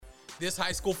This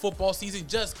high school football season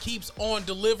just keeps on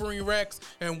delivering, Rex,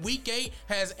 and Week 8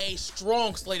 has a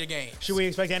strong slate of games. Should we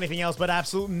expect anything else but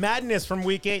absolute madness from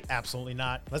Week 8? Absolutely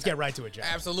not. Let's get right to it, Jack.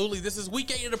 Absolutely. This is Week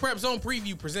 8 of the Prep Zone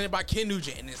Preview presented by Ken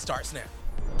Nugent, and it starts now.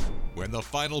 When the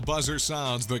final buzzer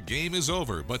sounds, the game is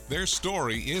over, but their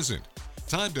story isn't.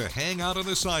 Time to hang out on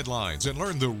the sidelines and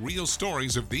learn the real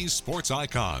stories of these sports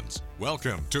icons.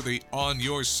 Welcome to the On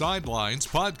Your Sidelines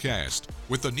podcast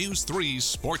with the News 3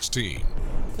 sports team.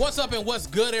 What's up and what's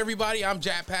good, everybody? I'm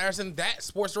Jack Patterson, that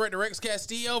sports director Rex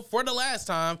Castillo for the last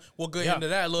time. We'll get into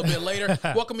that a little bit later.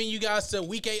 Welcoming you guys to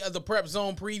Week 8 of the Prep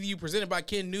Zone Preview presented by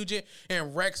Ken Nugent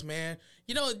and Rex, man.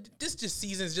 You know, this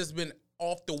season's just been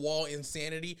off the wall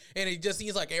insanity, and it just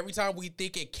seems like every time we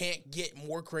think it can't get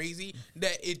more crazy,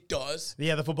 that it does.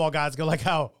 Yeah, the football gods go like,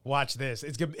 "Oh, watch this."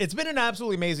 It's been an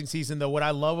absolutely amazing season, though. What I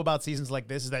love about seasons like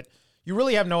this is that you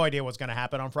really have no idea what's going to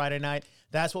happen on Friday night.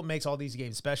 That's what makes all these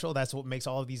games special. That's what makes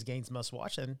all of these games must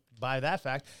watch. And by that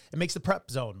fact, it makes the Prep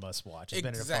Zone must watch. It's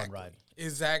been a fun ride.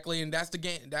 Exactly. And that's the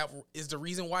game. That is the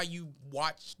reason why you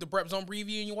watch the Prep Zone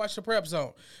preview and you watch the Prep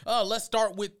Zone. Let's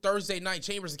start with Thursday night.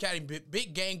 Chambers Academy,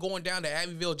 big game going down to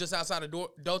Abbeville just outside of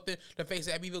Dothan to face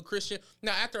Abbeville Christian.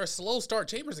 Now, after a slow start,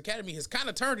 Chambers Academy has kind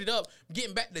of turned it up,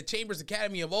 getting back to Chambers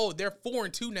Academy of old. They're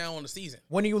 4-2 now on the season.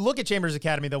 When you look at Chambers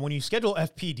Academy, though, when you schedule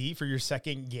FPD for your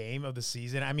second game of the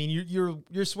season, I mean,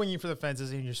 you're swinging for the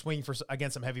fences and you're swinging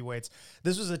against some heavyweights.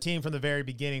 This was a team from the very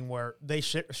beginning where they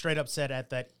straight up said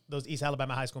at those East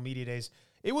Alabama high school media days,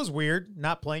 it was weird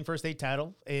not playing for a state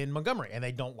title in Montgomery, and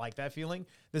they don't like that feeling.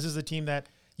 This is a team that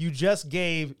you just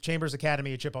gave Chambers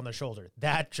Academy a chip on their shoulder.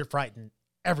 That should frighten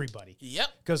everybody. Yep.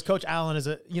 Because Coach Allen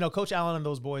Coach Allen and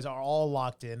those boys are all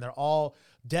locked in. They're all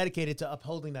dedicated to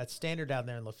upholding that standard down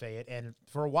there in Lafayette. And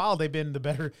for a while, they've been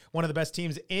one of the best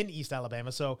teams in East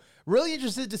Alabama. So really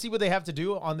interested to see what they have to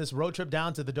do on this road trip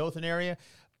down to the Dothan area.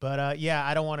 But,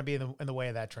 I don't want to be in the way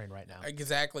of that train right now.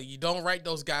 Exactly. You don't write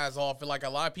those guys off. Like a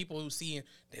lot of people who see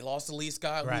they lost to Lee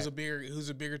Scott, right, who's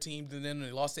a bigger team than them.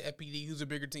 They lost to FPD, who's a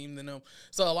bigger team than them.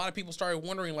 So a lot of people started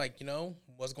wondering, like,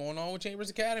 what's going on with Chambers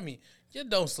Academy? You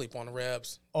don't sleep on the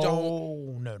Rebs.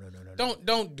 No.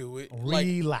 Don't do it.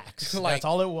 Relax. That's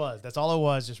all it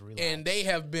was. Just relax. And they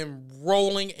have been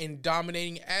rolling and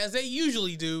dominating as they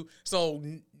usually do. So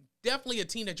definitely a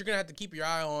team that you're going to have to keep your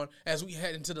eye on as we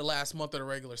head into the last month of the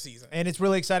regular season. And it's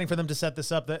really exciting for them to set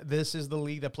this up. This is the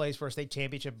league that plays for a state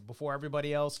championship before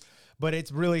everybody else. But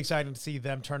it's really exciting to see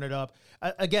them turn it up.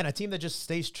 Again, a team that just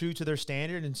stays true to their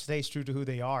standard and stays true to who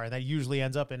they are. And that usually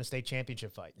ends up in a state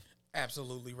championship fight.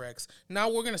 Absolutely, Rex. Now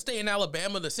we're going to stay in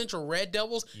Alabama. The Central Red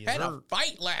Devils had a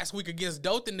fight last week against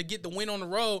Dothan to get the win on the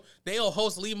road. They'll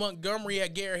host Lee Montgomery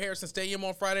at Garrett Harrison Stadium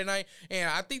on Friday night, and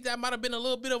I think that might have been a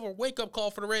little bit of a wake-up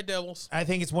call for the Red Devils. I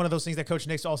think it's one of those things that Coach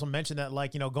Nix also mentioned that,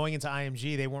 going into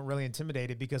IMG, they weren't really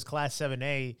intimidated because Class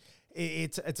 7A,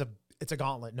 it's a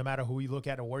gauntlet no matter who you look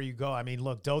at or where you go. I mean,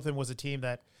 look, Dothan was a team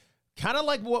that kind of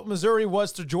like what Missouri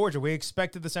was to Georgia. We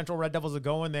expected the Central Red Devils to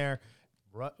go in there,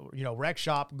 wreck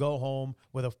shop, go home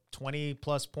with a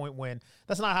 20-plus point win.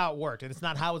 That's not how it worked, and it's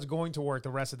not how it's going to work the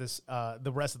rest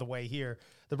of the way here.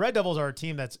 The Red Devils are a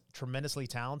team that's tremendously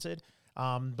talented,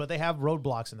 but they have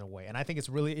roadblocks in their way, and I think it's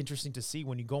really interesting to see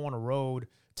when you go on a road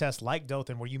test like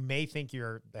Dothan where you may think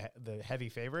you're the heavy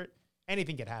favorite,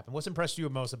 anything can happen. What's impressed you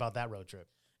most about that road trip?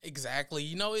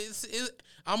 Exactly.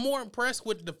 I'm more impressed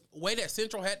with the way that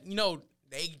Central had,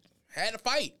 they had a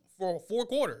fight for 4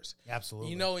 quarters.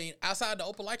 Absolutely. And outside the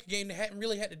Opelika game, they hadn't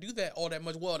really had to do that all that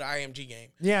much. Well, the IMG game.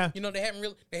 Yeah.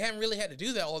 They hadn't really had to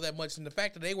do that all that much. And the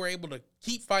fact that they were able to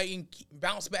keep fighting,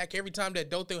 bounce back every time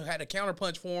that Dothan had a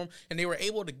counterpunch for them, and they were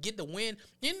able to get the win.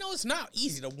 It's not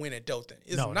easy to win at Dothan.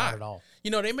 It's not at all.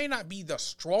 They may not be the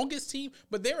strongest team,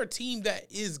 but they're a team that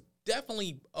is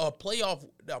definitely a playoff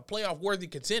worthy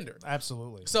contender.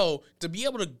 Absolutely. So to be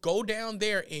able to go down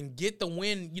there and get the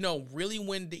win, really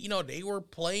when they were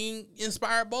playing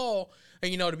inspired ball,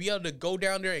 and to be able to go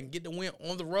down there and get the win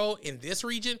on the road in this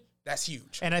region, that's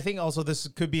huge. And I think also this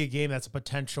could be a game that's a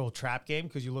potential trap game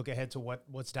because you look ahead to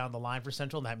what's down the line for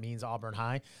Central, and that means Auburn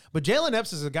High. But Jalen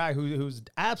Epps is a guy who's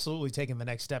absolutely taken the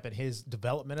next step in his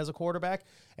development as a quarterback,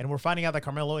 and we're finding out that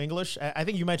Carmelo English, I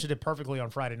think you mentioned it perfectly on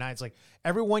Friday night. It's like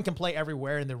everyone can play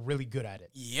everywhere, and they're really good at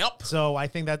it. Yep. So I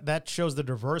think that shows the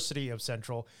diversity of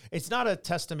Central. It's not a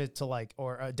testament to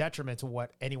or a detriment to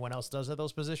what anyone else does at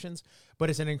those positions,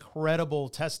 but it's an incredible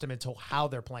testament to how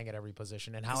they're playing at every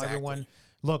position and how everyone –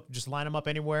 look, just line them up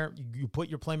anywhere. You put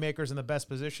your playmakers in the best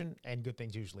position, and good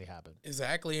things usually happen.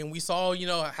 Exactly, and we saw,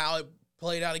 how it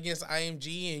played out against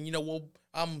IMG, and,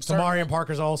 Marion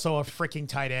Parker's also a freaking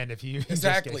tight end. If you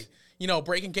exactly,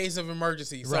 break in case of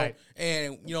emergency. So, Right.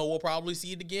 and, we'll probably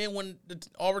see it again when the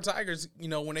Auburn Tigers,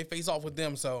 when they face off with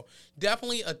them. So,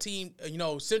 definitely a team,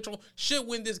 Central should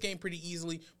win this game pretty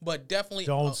easily, but definitely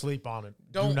Don't sleep on it.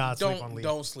 Don't Do not sleep on Lee.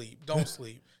 Don't sleep. Don't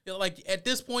sleep. Like, at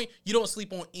this point, you don't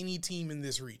sleep on any team in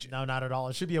this region. No, not at all.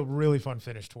 It should be a really fun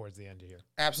finish towards the end of here.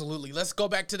 Absolutely. Let's go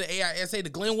back to the AISA, the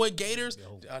Glenwood Gators,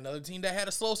 another team that had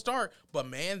a slow start. But,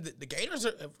 man, the Gators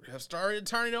have started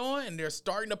turning on, and they're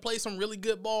starting to play some really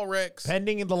good ball, Rex.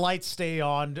 Pending the lights stay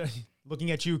on, looking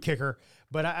at you, kicker.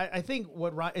 But I think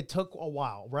it took a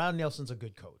while. Ron Nelson's a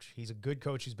good coach. He's a good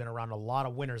coach. He's been around a lot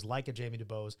of winners like a Jamie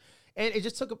DuBose. And it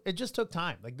just took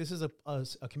time. Like, this is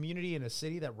a community and a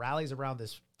city that rallies around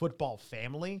this football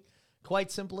family, quite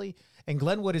simply. And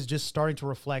Glenwood is just starting to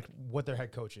reflect what their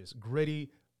head coach is.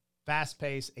 Gritty,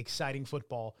 fast-paced, exciting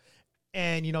football.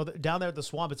 And, down there at the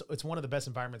Swamp, it's one of the best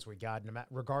environments we got,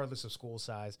 regardless of school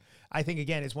size. I think,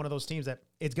 again, it's one of those teams that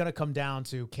it's going to come down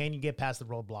to, can you get past the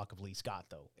roadblock of Lee Scott,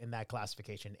 though, in that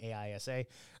classification, AISA.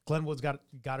 Glenwood's got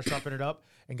to sharpen it up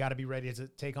and got to be ready to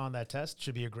take on that test.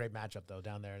 Should be a great matchup, though,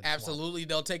 down there in the Absolutely. Swamp.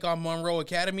 They'll take on Monroe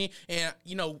Academy. And,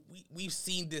 we've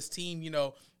seen this team,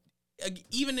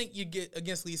 even you get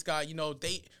against Lee Scott,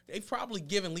 they've probably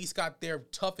given Lee Scott their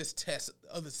toughest test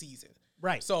of the season.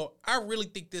 Right. So I really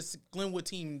think this Glenwood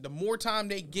team, the more time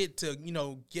they get to,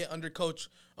 get under Coach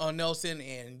Nelson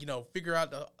and, figure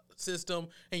out the system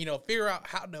and, figure out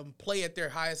how to play at their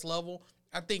highest level,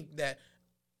 I think that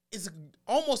it's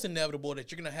almost inevitable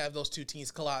that you're going to have those two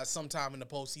teams collide sometime in the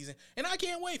postseason, and I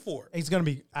can't wait for it. It's going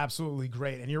to be absolutely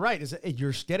great. And you're right.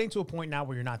 You're getting to a point now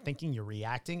where you're not thinking, you're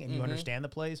reacting, and you understand the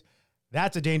plays.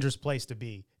 That's a dangerous place to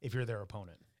be if you're their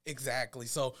opponent. Exactly.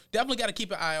 So definitely got to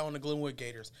keep an eye on the Glenwood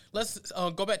Gators. Let's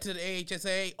go back to the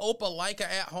AHSA. Opelika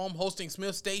at home hosting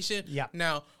Smith Station. Yeah.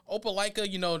 Now, Opelika,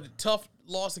 the tough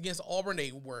loss against Auburn.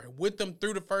 They were with them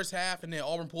through the first half, and then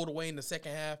Auburn pulled away in the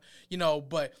second half.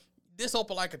 But this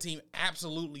Opelika team,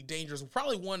 absolutely dangerous.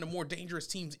 Probably one of the more dangerous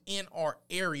teams in our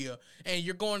area. And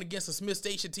you're going against a Smith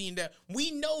Station team that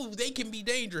we know they can be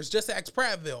dangerous, just ask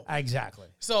Prattville. Exactly.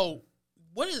 So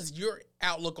what is your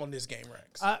outlook on this game,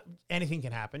 Rex? Anything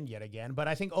can happen yet again, but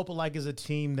I think Opelika is a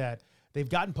team that they've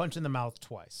gotten punched in the mouth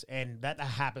twice, and that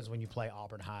happens when you play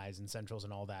Auburn Highs and Centrals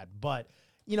and all that. But,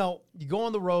 you go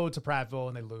on the road to Prattville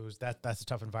and they lose. That's a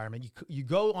tough environment. You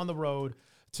go on the road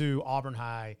to Auburn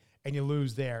High and you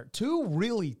lose there. Two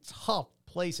really tough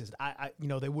places.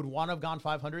 They would want to have gone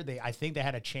 500. I think they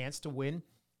had a chance to win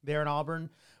there in Auburn,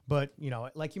 but,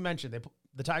 like you mentioned,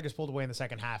 the Tigers pulled away in the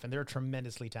second half, and they're a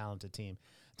tremendously talented team.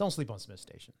 Don't sleep on Smith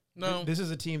Station. No. This is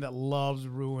a team that loves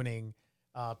ruining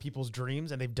people's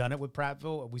dreams, and they've done it with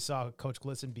Prattville. We saw Coach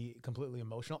Glisson be completely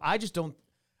emotional.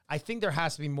 I think there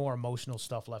has to be more emotional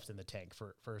stuff left in the tank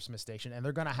for Smith Station, and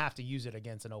they're going to have to use it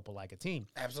against an Opelika team.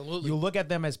 Absolutely. You look at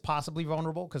them as possibly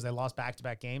vulnerable because they lost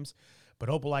back-to-back games, but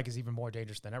Opelika is even more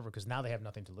dangerous than ever because now they have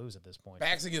nothing to lose at this point.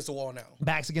 Backs against the wall now.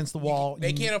 Backs against the wall.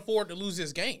 They can't afford to lose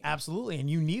this game. Absolutely, and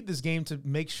you need this game to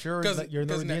make sure that you're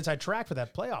on the inside track for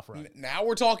that playoff run. Now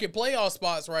we're talking playoff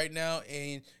spots right now,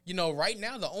 and right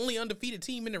now the only undefeated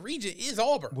team in the region is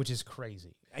Auburn, which is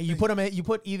crazy. And you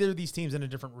put either of these teams in a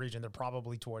different region, they're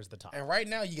probably towards the top. And right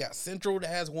now you got Central that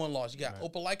has one loss, you got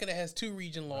Opelika that has 2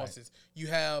 region losses, you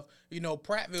have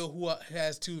Prattville who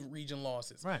has 2 region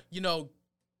losses. Right.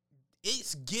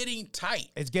 It's getting tight.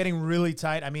 It's getting really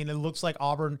tight. I mean, it looks like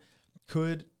Auburn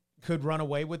could run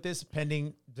away with this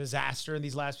pending disaster in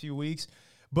these last few weeks.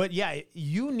 But yeah,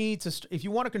 you need to, if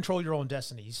you want to control your own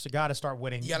destiny, you got to start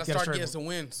winning. You got to start getting some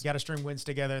wins. You got to string wins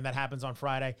together, and that happens on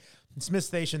Friday. And Smith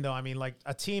Station, though, I mean, like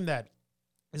a team that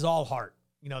is all heart.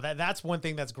 That's one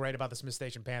thing that's great about the Smith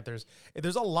Station Panthers.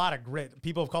 There's a lot of grit.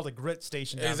 People have called it Grit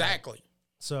Station. Exactly.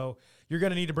 So you're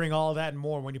going to need to bring all of that and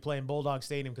more when you play in Bulldog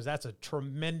Stadium because that's a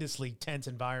tremendously tense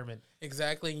environment.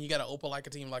 Exactly, and you got an Opelika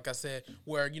team, like I said,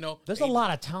 where, there's a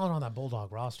lot of talent on that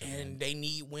Bulldog roster. And man. They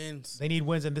need wins. They need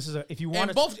wins, and this is if you want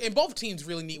to... both teams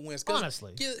really need wins.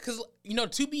 Honestly. Because,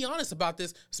 to be honest about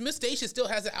this, Smith Station still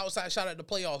has an outside shot at the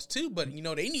playoffs too, but,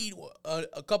 they need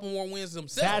a couple more wins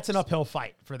themselves. That's an uphill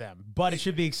fight for them, but it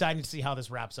should be exciting to see how this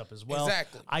wraps up as well.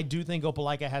 Exactly. I do think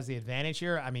Opelika has the advantage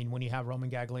here. I mean, when you have Roman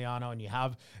Gagliano and you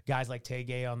have guys like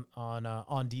Tegay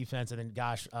on defense, and then,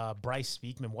 Bryce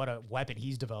Speakman, what a weapon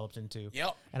he's developed into.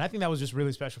 Yep. And I think that was just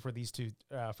really special for these two,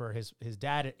 for his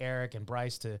dad, Eric, and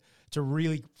Bryce to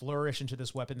really flourish into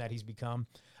this weapon that he's become.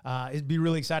 It'd be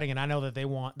really exciting, and I know that they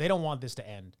don't want this to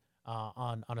end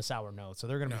on a sour note, so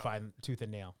they're going to be fighting tooth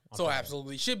and nail. So Friday.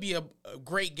 Absolutely, should be a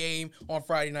great game on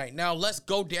Friday night. Now let's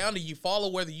go down to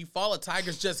Eufaula. Whether Eufaula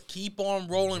Tigers just keep on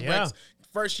rolling. Yeah. Rex,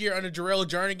 first year under Jarrell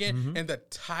Jernigan, and the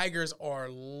Tigers are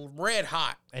red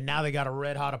hot. And now they got a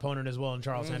red hot opponent as well in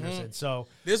Charles Henderson. So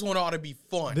this one ought to be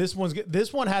fun.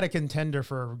 This one had a contender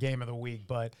for game of the week,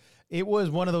 but it was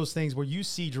one of those things where you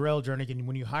see Jarrell Jernigan,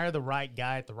 when you hire the right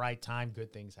guy at the right time,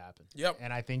 good things happen. Yep.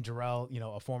 And I think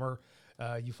Jarrell, a former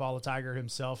Eufaula Tiger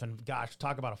himself, and gosh,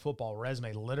 talk about a football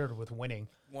resume littered with winning.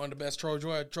 One of the best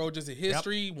Trojans in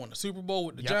history. Won the Super Bowl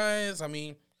with the Giants. I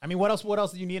mean, what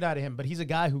else do you need out of him? But he's a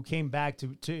guy who came back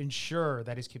to ensure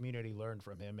that his community learned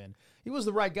from him, and he was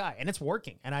the right guy, and it's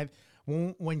working. And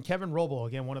when Kevin Roble,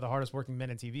 again, one of the hardest working men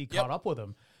in TV, caught up with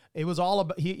him, it was all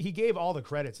about, he gave all the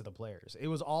credit to the players. It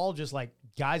was all just like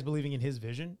guys believing in his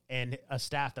vision and a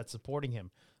staff that's supporting him.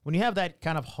 When you have that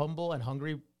kind of humble and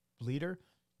hungry leader,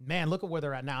 man, look at where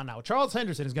they're at now. Now, Charles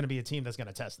Henderson is going to be a team that's going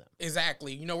to test them.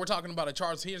 Exactly. We're talking about a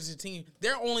Charles Henderson team.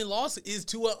 Their only loss is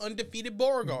to an undefeated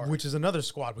Beauregard, which is another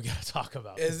squad we got to talk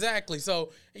about. Exactly.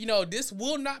 So, this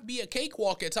will not be a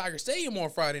cakewalk at Tiger Stadium on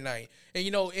Friday night.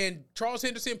 And, and Charles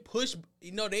Henderson pushed,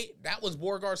 that was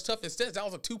Beauregard's toughest test. That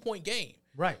was a 2-point game.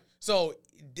 Right. So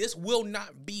this will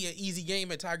not be an easy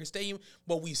game at Tiger Stadium,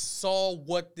 but we saw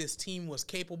what this team was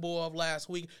capable of last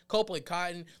week. Copeland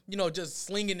Cotton, just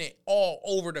slinging it all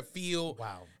over the field.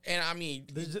 Wow. And I mean,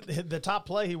 the top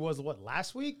play he was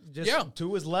last week? Just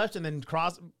to his left and then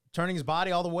turning his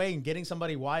body all the way and getting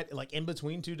somebody wide, like in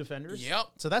between two defenders. Yep.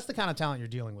 So that's the kind of talent you're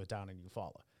dealing with down in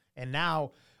Eufaula. And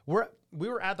now we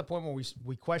were at the point where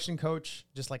we questioned Coach,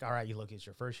 just like, all right, you look, it's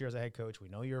your first year as a head coach. We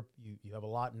know you have a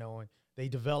lot knowing. They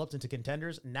developed into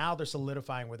contenders. Now they're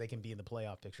solidifying where they can be in the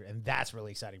playoff picture, and that's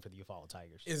really exciting for the Eufaula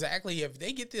Tigers. Exactly. If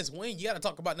they get this win, you got to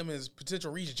talk about them as potential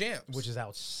region champs, which is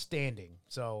outstanding.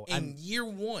 So in year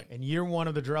one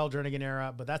of the Jarrell Jernigan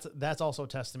era, but that's also a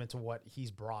testament to what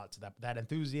he's brought, to that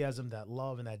enthusiasm, that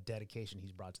love, and that dedication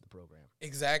he's brought to the program.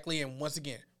 Exactly, and once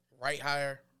again, right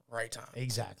hire, right time.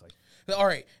 Exactly. All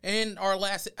right, and our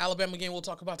last Alabama game we'll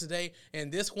talk about today,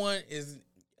 and this one is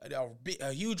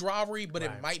a huge rivalry, but it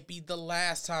might be the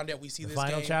last time that we see this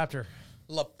final game. Chapter.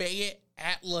 Lafayette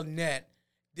at Lynette.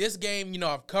 This game,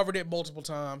 I've covered it multiple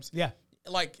times. Yeah.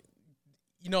 It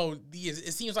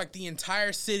seems like the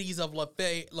entire cities of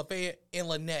Lafayette and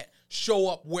Lynette show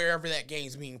up wherever that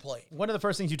game's being played. One of the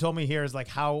first things you told me here is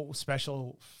how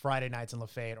special Friday nights in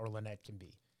Lafayette or Lynette can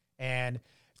be. And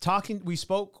we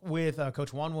spoke with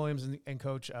Coach Juan Williams and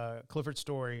Coach Clifford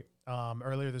Story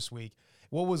earlier this week.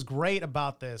 What was great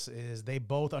about this is they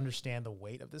both understand the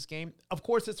weight of this game. Of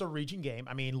course, it's a region game.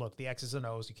 I mean, look, the X's and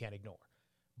O's you can't ignore.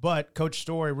 But Coach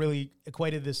Story really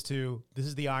equated this to, this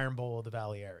is the Iron Bowl of the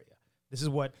Valley area. This is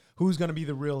who's going to be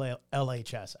the real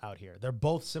LHS out here. They're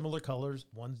both similar colors.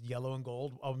 One's yellow and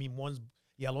gold. One's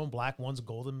yellow and black. One's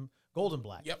golden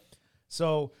black. Yep.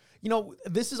 So,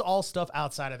 this is all stuff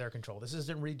outside of their control. This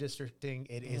isn't redistricting.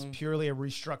 It is purely a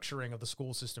restructuring of the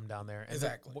school system down there. And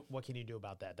exactly. What can you do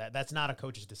about that? That's not a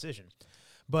coach's decision.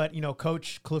 But,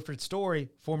 Coach Clifford Story,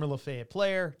 former Lafayette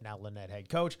player, now Lynette head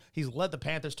coach, he's led the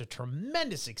Panthers to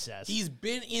tremendous success. He's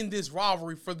been in this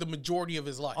rivalry for the majority of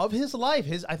his life.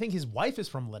 I think his wife is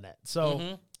from Lynette.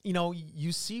 So,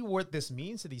 you see what this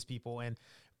means to these people. And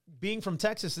being from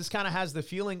Texas, this kind of has the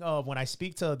feeling of, when I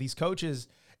speak to these coaches,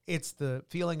 it's the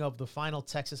feeling of the final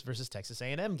Texas versus Texas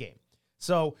A&M game.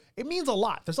 So it means a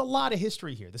lot. There's a lot of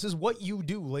history here. This is what you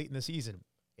do late in the season.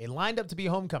 It lined up to be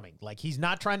homecoming. He's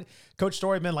not trying – Coach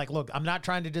Story been look, I'm not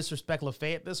trying to disrespect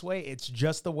Lafayette this way. It's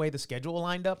just the way the schedule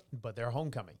lined up, but they're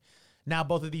homecoming. Now,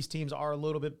 both of these teams are a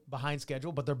little bit behind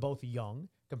schedule, but they're both young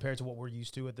compared to what we're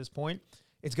used to at this point.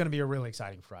 It's going to be a really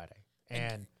exciting Friday.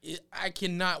 And I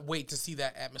cannot wait to see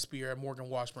that atmosphere at Morgan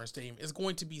Washburn Stadium. It's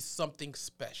going to be something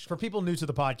special. For people new to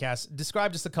the podcast,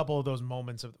 describe just a couple of those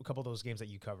moments, a couple of those games that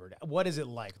you covered. What is it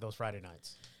like, those Friday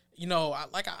nights?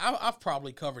 I've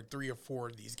probably covered 3 or 4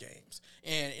 of these games,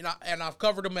 and I've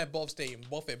covered them at both stadiums,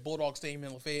 both at Bulldog Stadium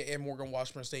in Lafayette and Morgan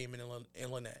Washburn Stadium in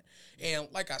Lynette. And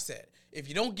like I said, if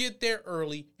you don't get there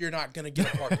early, you're not going to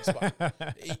get a parking spot.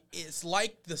 It's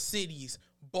like the cities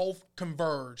both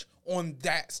converge on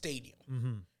that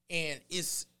stadium, and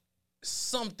it's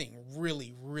something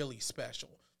really, really special.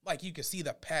 You can see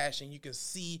the passion, you can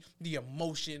see the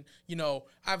emotion.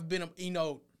 I've been,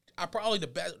 I probably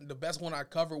the best one I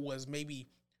covered was maybe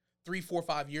 3, 4,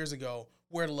 5 years ago,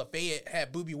 where Lafayette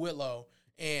had Boobie Whitlow,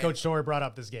 and Coach Story brought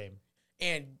up this game,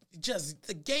 and just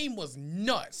the game was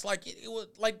nuts. It was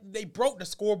they broke the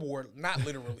scoreboard, not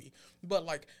literally, but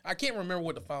I can't remember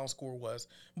what the final score was,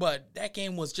 but that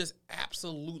game was just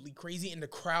absolutely crazy, and the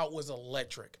crowd was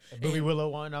electric. Boobie Whitlow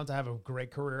went on to have a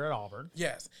great career at Auburn.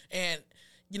 Yes, and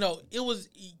it was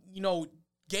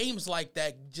games like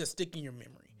that just stick in your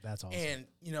memory. That's awesome. And,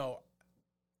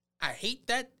 I hate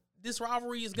that this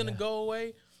rivalry is going to go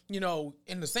away.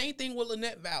 And the same thing with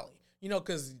Lynette Valley.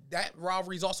 Because that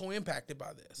rivalry is also impacted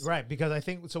by this. Right, because I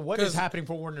think, so what is happening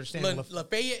for what we're understanding?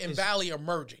 Lafayette and Valley are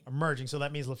merging. So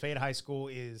that means Lafayette High School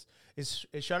is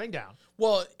shutting down.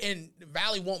 Well, and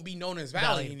Valley won't be known as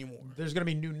Valley anymore. There's going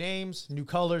to be new names, new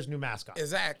colors, new mascots.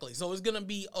 Exactly. So it's going to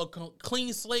be a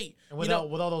clean slate. And with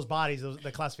all those bodies,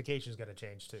 the classification is going to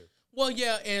change too. Well,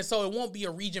 yeah, and so it won't be a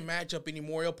region matchup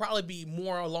anymore. It'll probably be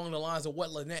more along the lines of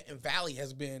what Lynette and Valley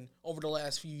has been over the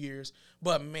last few years.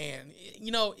 But, man,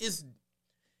 it's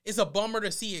a bummer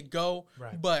to see it go.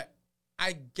 Right. But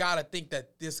I got to think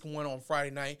that this one on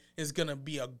Friday night is going to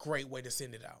be a great way to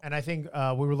send it out. And I think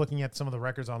we were looking at some of the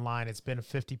records online. It's been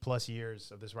 50-plus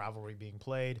years of this rivalry being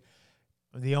played.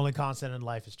 The only constant in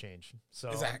life is change. So,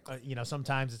 exactly.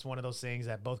 Sometimes it's one of those things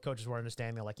that both coaches were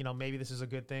understanding. They're like, maybe this is a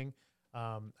good thing.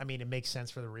 It makes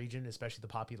sense for the region, especially the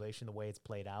population, the way it's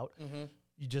played out. Mm-hmm.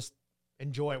 You just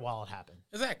enjoy it while it happened.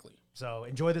 Exactly. So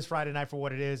enjoy this Friday night for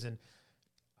what it is, and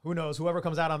who knows, whoever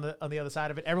comes out on the other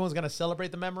side of it, everyone's going to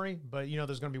celebrate the memory, but,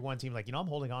 there's going to be one team like, I'm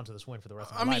holding on to this win for the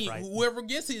rest of my life, right? Whoever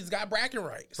gets it has got bracket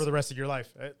rights. For the rest of your life.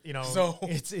 So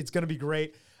it's going to be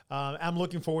great. I'm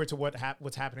looking forward to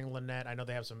what's happening in Lynette. I know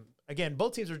they have again,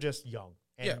 both teams are just young,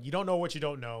 and you don't know what you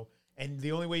don't know. And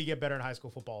the only way you get better in high school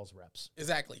football is reps.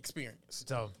 Exactly, experience.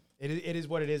 So it is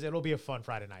what it is. It'll be a fun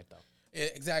Friday night, though.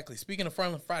 Exactly. Speaking of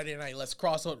fun Friday night, let's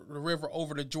cross the river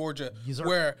over to Georgia, Yes,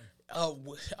 where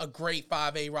a great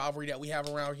 5A rivalry that we have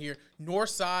around here.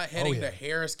 Northside heading to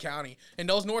Harris County. And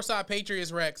those Northside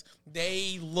Patriots, Rex,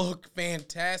 they look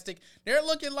fantastic. They're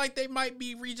looking like they might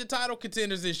be region title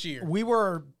contenders this year. We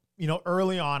were...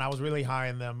 early on, I was really high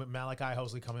on them. Malachi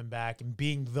Hosley coming back and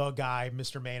being the guy,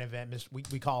 Mr. Main Event.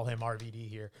 We call him RVD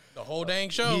here. The whole dang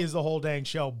show. He is the whole dang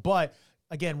show. But,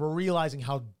 again, we're realizing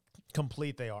how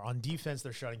complete they are. On defense,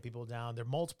 they're shutting people down. There are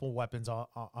multiple weapons on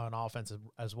offense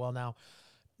as well now.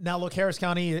 Now, look, Harris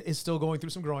County is still going through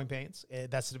some growing pains.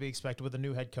 That's to be expected with a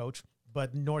new head coach.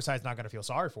 But Northside's not going to feel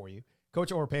sorry for you.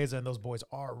 Coach Oropeza and those boys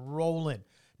are rolling.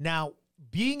 Now,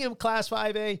 being in Class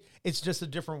 5A, it's just a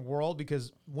different world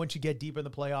because once you get deep in the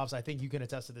playoffs, I think you can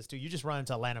attest to this too. You just run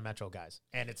into Atlanta Metro guys,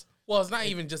 and it's not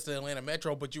even just the Atlanta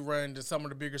Metro, but you run into some of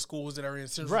the bigger schools that are in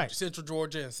Central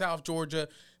Georgia and South Georgia.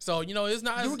 So it's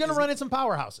not. You're going to run into some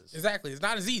powerhouses. Exactly, it's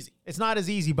not as easy. It's not as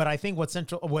easy, but I think what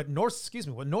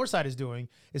Northside is doing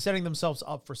is setting themselves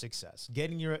up for success,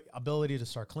 getting your ability to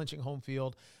start clinching home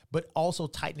field, but also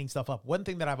tightening stuff up. One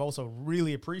thing that I've also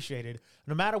really appreciated,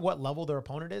 no matter what level their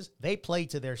opponent is, they play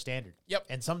to their standard. Yep.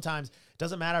 And sometimes it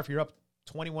doesn't matter if you're up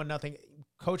 21-0.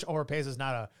 Coach Oropeza is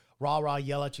not a rah-rah,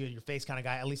 yell at you in your face kind of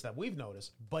guy, at least that we've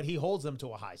noticed, but he holds them to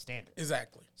a high standard.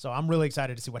 Exactly. So I'm really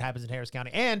excited to see what happens in Harris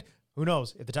County. And who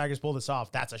knows, if the Tigers pull this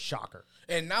off, that's a shocker.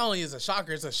 And not only is it a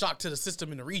shocker, it's a shock to the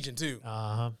system in the region too.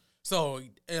 Uh-huh. So,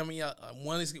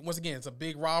 once again, it's a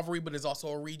big rivalry, but it's also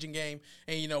a region game.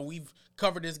 And, we've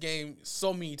covered this game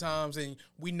so many times, and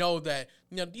we know that,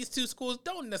 these two schools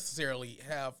don't necessarily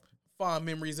have fond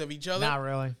memories of each other. Not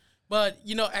really. But,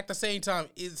 at the same time,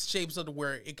 it shapes up to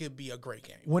where it could be a great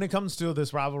game. When it comes to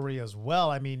this rivalry as well,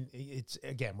 I mean, it's,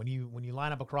 again, when you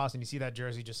line up across and you see that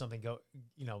jersey, just something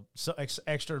so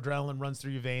extra adrenaline runs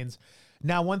through your veins.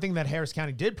 Now, one thing that Harris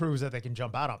County did prove is that they can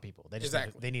jump out on people. They just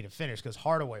they need to finish because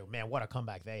Hardaway, man, what a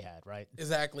comeback they had, right?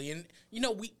 Exactly. And,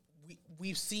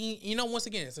 we've seen, once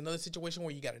again, it's another situation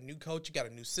where you got a new coach, you got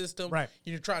a new system. Right.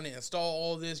 You're trying to install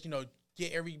all this,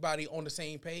 get everybody on the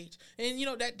same page. And,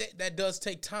 that does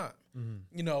take time.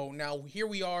 Mm-hmm. Now here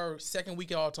we are, second week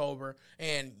of October,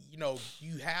 and,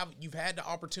 you've had the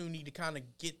opportunity to kind of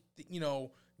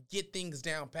get things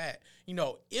down pat.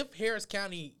 If Harris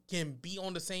County can be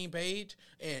on the same page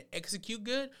and execute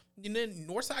good, then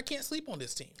Northside can't sleep on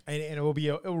this team. And it will be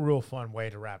a real fun way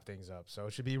to wrap things up. So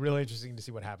it should be really interesting to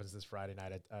see what happens this Friday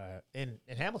night in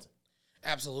Hamilton.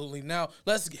 Absolutely. Now,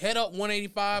 let's head up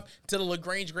 185 to the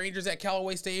LaGrange Rangers at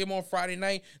Callaway Stadium on Friday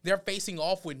night. They're facing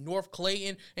off with North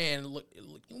Clayton, and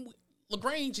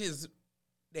LaGrange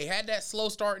they had that slow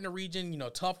start in the region,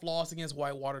 tough loss against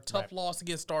Whitewater, tough loss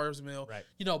against Stars Mill. Right.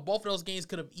 Both of those games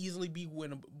could have easily been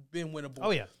winnable.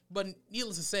 Oh, yeah. But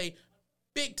needless to say,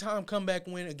 big-time comeback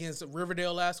win against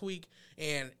Riverdale last week,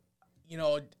 and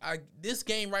this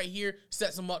game right here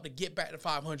sets them up to get back to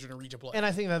 500 in region play. And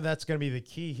I think that's going to be the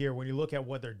key here when you look at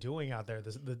what they're doing out there.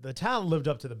 The talent lived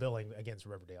up to the billing against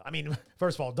Riverdale. I mean,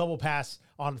 first of all, double pass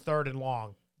on 3rd and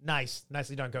long.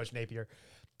 Nicely done, Coach Napier.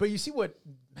 But you see what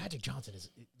Magic Johnson is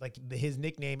like. His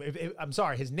nickname.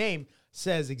 His name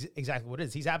says exactly what it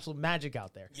is. He's absolute magic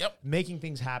out there. Yep, making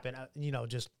things happen.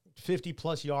 Just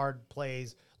 50+ yard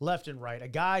plays left and right. A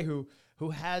guy who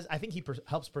has. I think he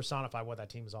helps personify what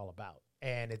that team is all about.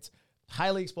 and it's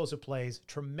highly explosive plays,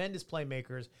 tremendous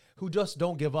playmakers who just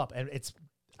don't give up. And it's,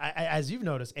 as you've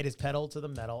noticed, it is pedal to the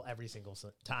metal every single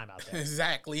time out there.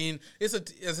 Exactly. And it's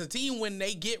a team, when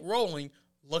they get rolling,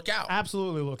 look out.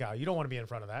 Absolutely look out. You don't want to be in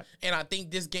front of that. And I think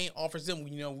this game offers them,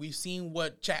 we've seen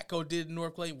what Chatco did in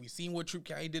North Clayton. We've seen what Troup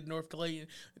County did in North Clayton.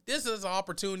 This is an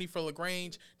opportunity for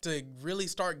LaGrange to really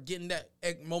start getting that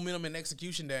momentum and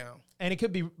execution down. And it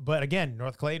could be, but again,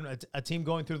 North Clayton, a team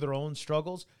going through their own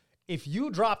struggles. If you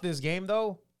drop this game,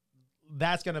 though,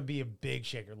 that's going to be a big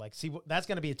shaker. Like, that's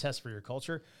going to be a test for your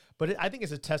culture. But I think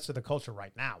it's a test to the culture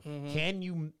right now.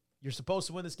 Mm-hmm. You're supposed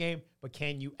to win this game, but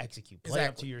can you execute? Play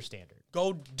up to your standard.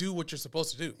 Go do what you're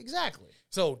supposed to do. Exactly.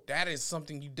 So that is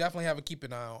something you definitely have to keep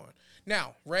an eye on.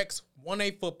 Now, Rex,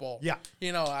 1A football. Yeah.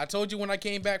 I told you when I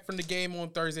came back from the game on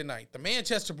Thursday night, the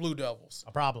Manchester Blue Devils.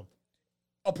 A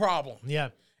problem. Yeah.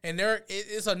 And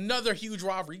it's another huge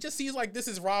rivalry. It just seems like this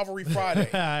is Rivalry Friday.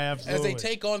 Absolutely. As they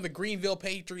take on the Greenville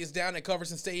Patriots down at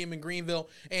Coverson Stadium in Greenville.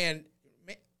 And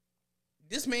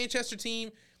this Manchester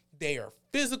team, they are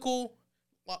physical,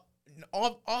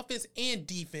 offense and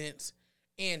defense.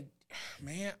 And,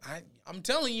 man, I'm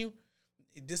telling you,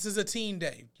 this is a team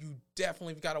day. You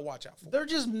definitely got to watch out for. They're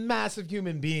just massive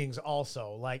human beings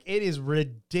also. Like, it is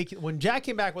ridiculous. When Jack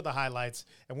came back with the highlights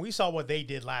and we saw what they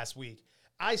did last week,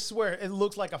 I swear it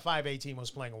looks like a 5A team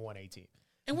was playing a 1A team.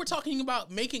 And we're talking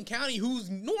about Macon County, who's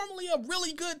normally a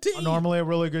really good team. Normally a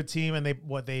really good team, and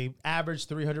they average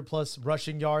 300-plus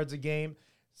rushing yards a game.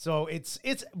 So it's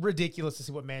ridiculous to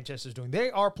see what Manchester's doing.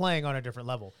 They are playing on a different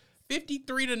level.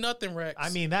 53-0, Rex. I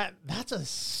mean, that's a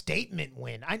statement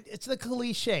win. It's the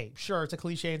cliche. Sure, it's a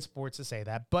cliche in sports to say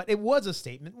that, but it was a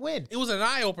statement win. It was an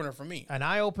eye-opener for me. An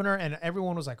eye-opener, and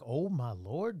everyone was like, oh, my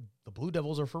Lord, the Blue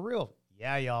Devils are for real.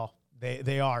 Yeah, y'all.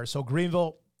 They are. So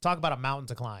Greenville, talk about a mountain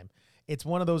to climb. It's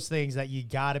one of those things that you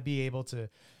got to be able to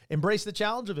embrace the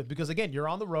challenge of it because, again, you're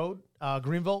on the road.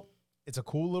 Greenville, it's a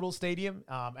cool little stadium.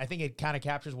 I think it kind of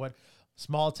captures what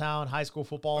small town high school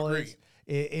football is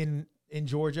in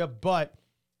Georgia. But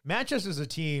Manchester's a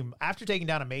team, after taking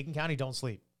down a Macon County, don't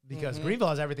sleep because Greenville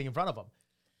has everything in front of them.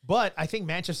 But I think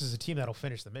Manchester's a team that'll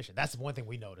finish the mission. That's the one thing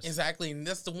we noticed. Exactly, and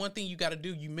that's the one thing you got to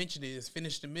do. You mentioned it, is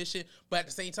finish the mission. But at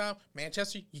the same time,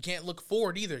 Manchester, you can't look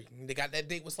forward either. They got that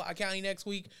date with Slide County next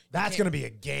week. That's going to be a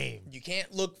game. You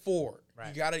can't look forward.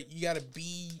 Right. You gotta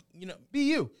be, be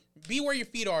you. Be where your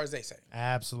feet are, as they say.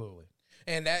 Absolutely.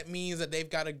 And that means that they've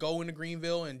got to go into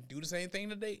Greenville and do the same thing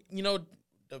that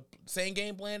the same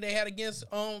game plan they had against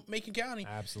Macon County.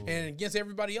 Absolutely. And against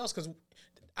everybody else. Because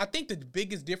I think the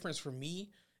biggest difference for me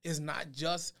is not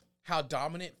just how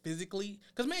dominant physically,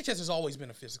 because Manchester's always been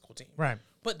a physical team. Right.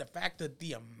 But the fact that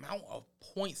the amount of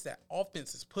points that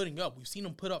offense is putting up, we've seen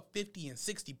them put up 50 and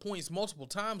 60 points multiple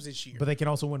times this year. But they can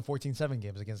also win 14-7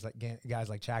 games against guys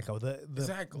like Chatco.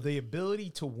 Exactly. The ability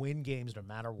to win games no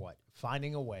matter what,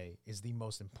 finding a way, is the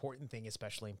most important thing,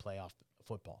 especially in playoff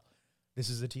football. This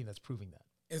is a team that's proving that.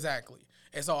 Exactly.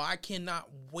 And so I cannot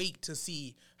wait to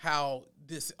see how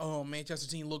this Manchester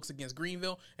team looks against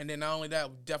Greenville. And then not only that,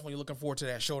 we're definitely looking forward to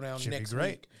that showdown next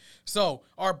week. So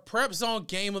our Prep Zone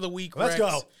Game of the Week, Let's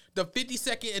go. The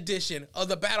 52nd edition of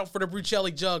the Battle for the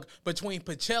Brucelli Jug between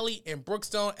Pacelli and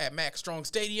Brookstone at Max Strong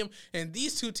Stadium. And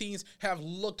these two teams have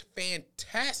looked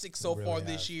fantastic so far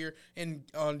this year in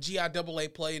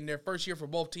GIAA play in their first year for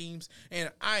both teams.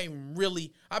 And I've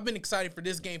been excited for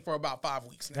this game for about 5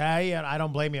 weeks now. Yeah, I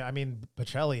don't blame you. I mean,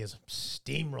 Pacelli is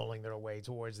steamrolling their way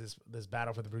towards this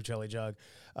battle for the Brucelli Jug.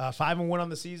 5-1 on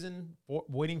the season,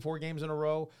 winning 4 games in a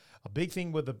row. A big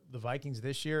thing with the Vikings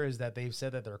this year is that they've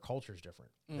said that their culture is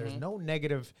different. Mm-hmm. There's no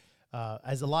negative,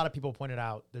 as a lot of people pointed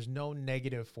out, there's no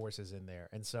negative forces in there.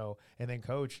 And then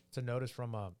Coach, to notice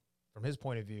from his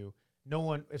point of view,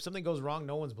 if something goes wrong,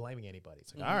 no one's blaming anybody.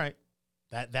 It's like, all right,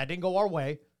 that didn't go our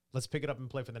way. Let's pick it up and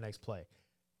play for the next play.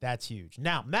 That's huge.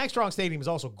 Now, Max Strong Stadium is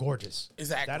also gorgeous.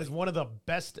 Exactly. That is one of the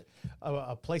best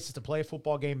places to play a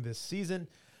football game this season.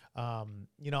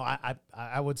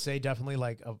 I would say definitely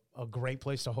like a great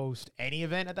place to host any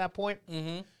event at that point.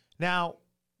 Mm-hmm. Now,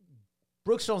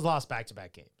 Brookstone's lost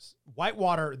back-to-back games.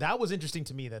 Whitewater, that was interesting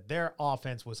to me that their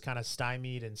offense was kind of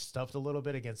stymied and stuffed a little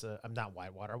bit against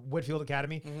Whitfield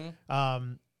Academy.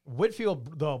 Mm-hmm.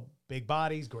 Whitfield, the big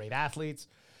bodies, great athletes.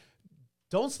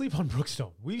 Don't sleep on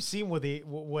Brookstone. We've seen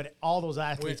what all those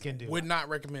athletes can do. Would not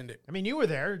recommend it. I mean, you were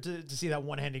there to see that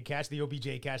one-handed catch, the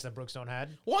OBJ catch that Brookstone had.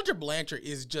 Walter Blanchard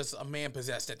is just a man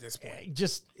possessed at this point.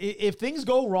 Just, if things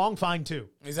go wrong, fine too.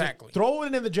 Exactly. Throw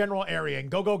it in the general area and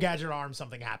go gadget arm,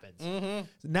 something happens.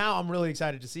 Mm-hmm. Now I'm really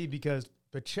excited to see because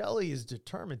Pacelli is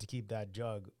determined to keep that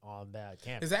jug on that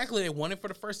campus. Exactly. They won it for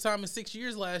the first time in 6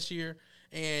 years last year.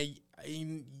 And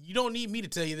you don't need me to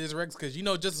tell you this, Rex, because you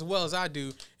know just as well as I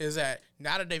do is that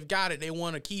now that they've got it, they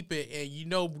want to keep it. And you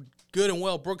know good and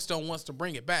well Brookstone wants to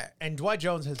bring it back. And Dwight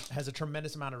Jones has a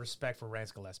tremendous amount of respect for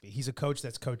Rance Gillespie. He's a coach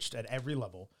that's coached at every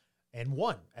level and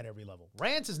won at every level.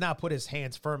 Rance has now put his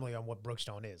hands firmly on what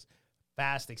Brookstone is.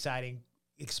 Fast, exciting,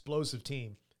 explosive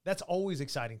team. That's always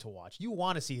exciting to watch. You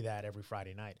want to see that every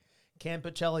Friday night. Can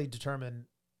Pacelli determine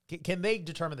 – can they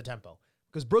determine the tempo?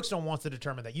 Because Brookstone wants to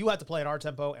determine that you have to play at our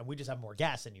tempo, and we just have more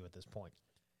gas in you at this point.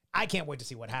 I can't wait to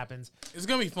see what happens. It's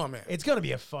going to be fun, man. It's going to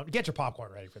be a fun – get your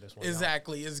popcorn ready for this one.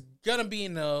 Exactly. It's going to be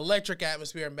an electric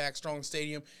atmosphere at Max Strong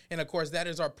Stadium. And, of course, that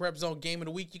is our Prep Zone game of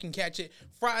the week. You can catch it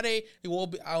Friday. We'll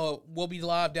be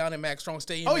live down at Max Strong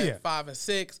Stadium at 5 and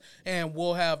 6. And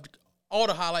we'll have all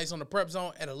the highlights on the Prep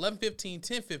Zone at 11:15,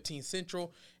 10:15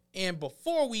 Central. And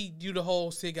before we do the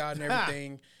whole sig out and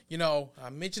everything, you know, I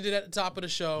mentioned it at the top of the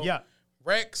show. Yeah.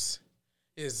 Rex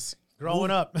is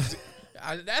growing up.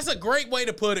 That's a great way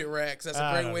to put it, Rex. That's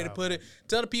a great way to put it.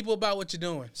 Tell the people about what you're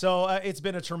doing. So it's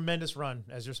been a tremendous run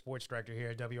as your sports director here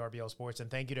at WRBL Sports, and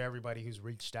thank you to everybody who's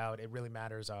reached out. It really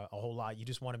matters a whole lot. You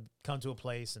just want to come to a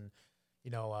place and, you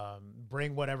know,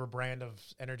 bring whatever brand of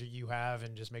energy you have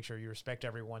and just make sure you respect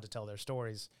everyone to tell their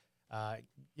stories.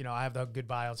 You know, I have the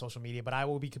goodbye on social media, but I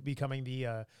will be becoming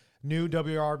the new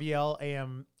WRBL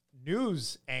AM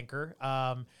news anchor.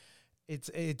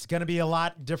 It's going to be a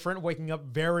lot different, waking up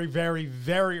very, very,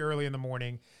 very early in the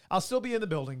morning. I'll still be in the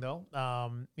building, though.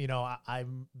 You know,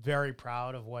 I'm very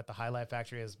proud of what the Highlight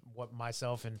Factory is, what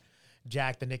myself and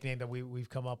Jack, the nickname that we've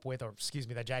come up with, or excuse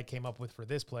me, that Jack came up with for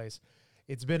this place.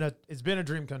 It's been a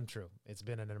dream come true. It's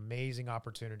been an amazing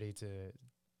opportunity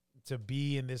to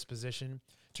be in this position,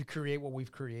 to create what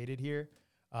we've created here.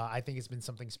 I think it's been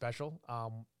something special,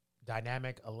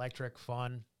 dynamic, electric,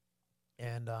 fun,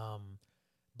 and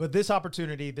but this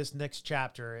opportunity, this next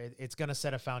chapter, it's going to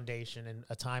set a foundation and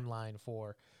a timeline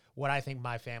for what I think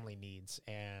my family needs,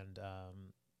 and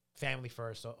family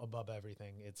first above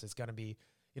everything. It's going to be,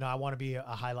 you know, I want to be a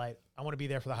highlight. I want to be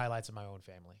there for the highlights of my own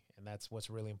family, and that's what's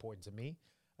really important to me.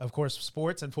 Of course,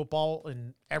 sports and football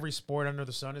and every sport under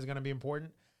the sun is going to be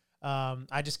important.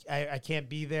 I can't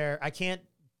be there. I can't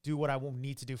do what I will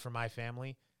need to do for my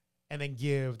family and then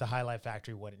give the Highlight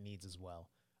Factory what it needs as well.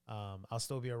 I'll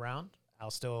still be around. I'll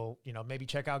still, you know, maybe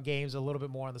check out games a little bit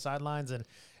more on the sidelines. And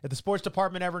if the sports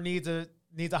department ever needs a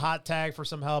hot tag for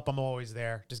some help, I'm always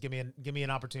there. Just give me an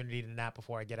opportunity to nap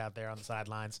before I get out there on the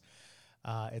sidelines.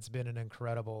 It's been an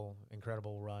incredible,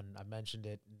 incredible run. I mentioned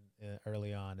it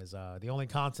early on. Is the only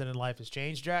constant in life has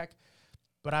changed, Jack.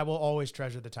 But I will always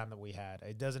treasure the time that we had.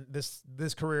 It doesn't.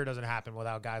 This career doesn't happen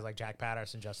without guys like Jack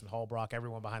Patterson, Justin Holbrook,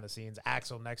 everyone behind the scenes.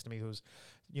 Axel next to me, who's,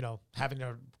 you know, having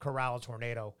to corral a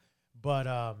tornado.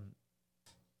 But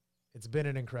it's been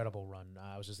an incredible run.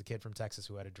 I was just a kid from Texas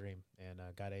who had a dream and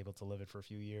got able to live it for a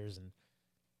few years, and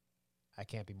I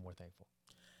can't be more thankful.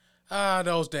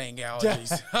 Those dang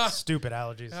allergies. Stupid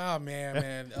allergies. Oh,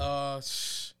 man.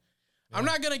 I'm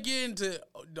not going to get into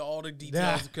all the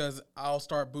details because I'll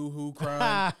start boo-hoo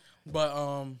crying.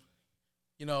 But,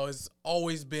 you know, it's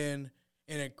always been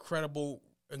an incredible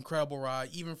ride.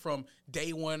 Even from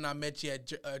day one, I met you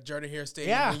at Jordan-Hare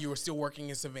Stadium when you were still working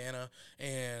in Savannah.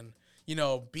 And, you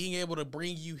know, being able to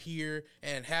bring you here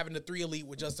and having the 3 Elite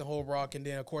with Justin Holbrook, and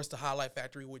then, of course, the Highlight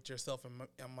Factory with yourself and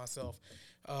myself.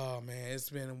 Oh, man, it's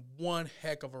been one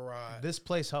heck of a ride. This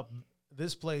place helped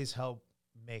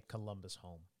make Columbus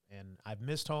home. And I've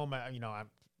missed home. You know,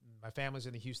 my family's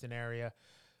in the Houston area.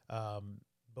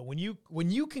 But when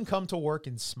you can come to work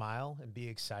and smile and be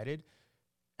excited,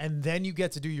 and then you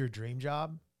get to do your dream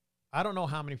job, I don't know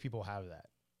how many people have that.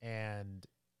 And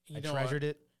I treasured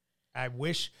it. I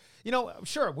wish, you know,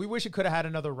 sure, we wish it could have had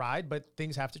another ride, but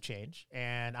things have to change.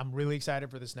 And I'm really excited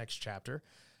for this next chapter.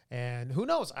 And who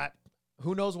knows?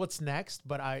 Who knows what's next?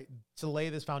 But to lay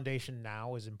this foundation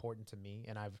now is important to me.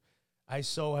 And I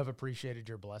so have appreciated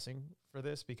your blessing for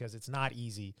this, because it's not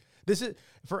easy.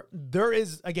 There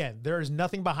is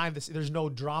nothing behind this. There's no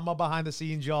drama behind the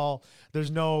scenes, y'all.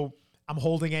 I'm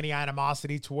holding any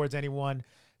animosity towards anyone.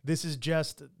 This is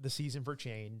just the season for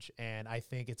change. And I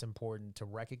think it's important to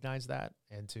recognize that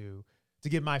and to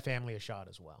give my family a shot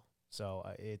as well. So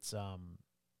it's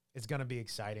going to be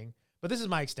exciting, but this is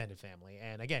my extended family.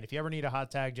 And again, if you ever need a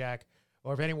hot tag, Jack,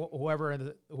 or if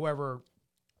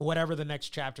whatever the next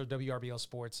chapter of WRBL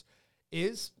Sports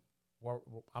is,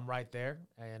 I'm right there.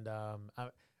 And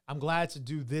I'm glad to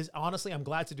do this. Honestly, I'm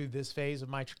glad to do this phase of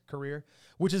my career,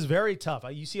 which is very tough.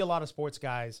 You see a lot of sports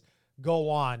guys go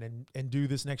on and do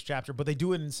this next chapter, but they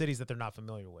do it in cities that they're not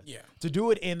familiar with. Yeah. To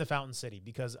do it in the Fountain City,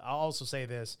 because I'll also say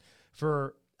this,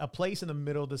 for a place in the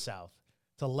middle of the South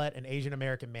to let an Asian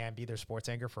American man be their sports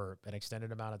anchor for an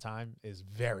extended amount of time is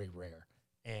very rare.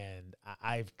 And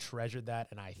I've treasured that,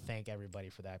 and I thank everybody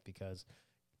for that, because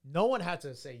no one had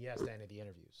to say yes to any of the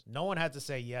interviews. No one had to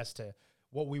say yes to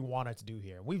what we wanted to do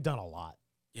here. We've done a lot.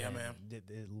 Yeah, man.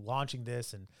 Launching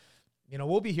this, and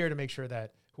we'll be here to make sure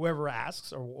that whoever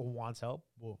asks or wants help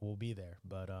will be there.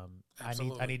 But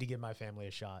I need to give my family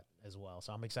a shot as well.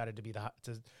 So I'm excited to be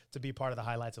to be part of the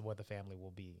highlights of what the family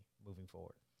will be moving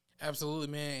forward. Absolutely,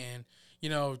 man.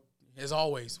 And as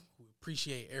always, we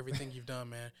appreciate everything you've done,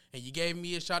 man. And you gave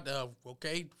me a shot.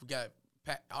 Okay, we got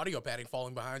audio padding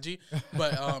falling behind you,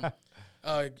 but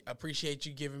appreciate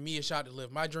you giving me a shot to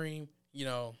live my dream.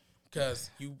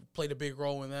 Because you played a big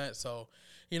role in that. So,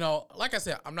 like I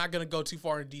said, I'm not going to go too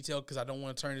far in detail because I don't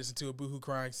want to turn this into a boohoo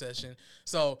crying session.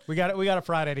 So we got a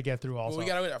Friday to get through also. We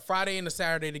got a Friday and a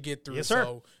Saturday to get through. Yes, sir.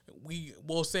 So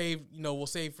we'll save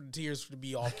for the tears to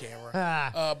be off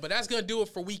camera. But that's going to do it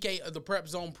for week 8 of the Prep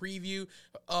Zone preview.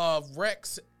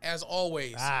 Rex, as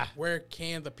always, where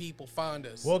can the people find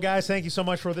us? Well, guys, thank you so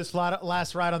much for this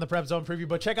last ride on the Prep Zone preview.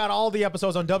 But check out all the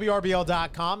episodes on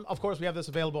WRBL.com. Of course, we have this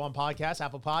available on podcasts,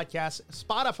 Apple Podcasts,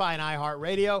 Spotify, and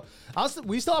iHeartRadio.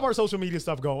 We still have our social media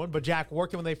stuff going. But, Jack, where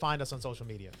can they find us on social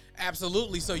media?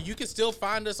 Absolutely. So you can still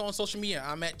find us on social media.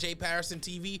 I'm at J Patterson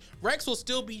TV. Rex will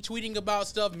still be tweeting about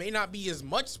stuff. May not be as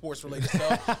much sports-related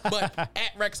stuff, but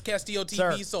at Rex Castillo TV.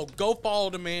 Sir. So go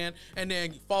follow the man, and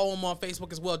then follow him on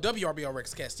Facebook as well, WRBL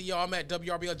Rex Castillo. I'm at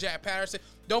WRBL Jack Patterson.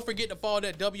 Don't forget to follow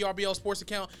that WRBL Sports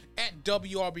account at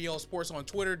WRBL Sports on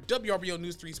Twitter, WRBL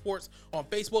News 3 Sports on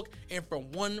Facebook. And for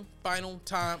one final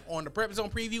time on the Prep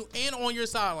Zone preview and on your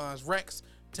sidelines, Rex,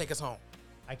 take us home.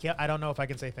 I don't know if I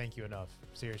can say thank you enough.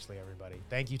 Seriously, everybody.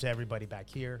 Thank you to everybody back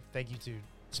here. Thank you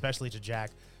especially to Jack.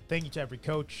 Thank you to every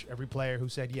coach, every player who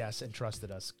said yes and trusted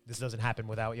us. This doesn't happen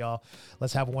without y'all.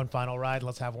 Let's have one final ride.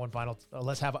 Let's have one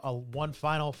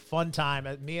final fun time.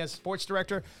 Me as sports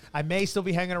director, I may still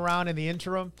be hanging around in the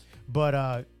interim,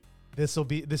 but this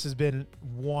has been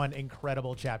one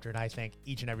incredible chapter, and I thank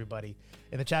each and everybody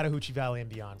in the Chattahoochee Valley and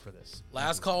beyond for this.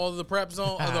 Last call of the Prep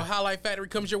Zone, the Highlight Factory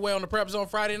comes your way on the Prep Zone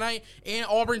Friday night, and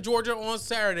Auburn, Georgia on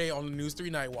Saturday on the News 3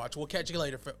 Night Watch. We'll catch you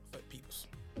later, peoples.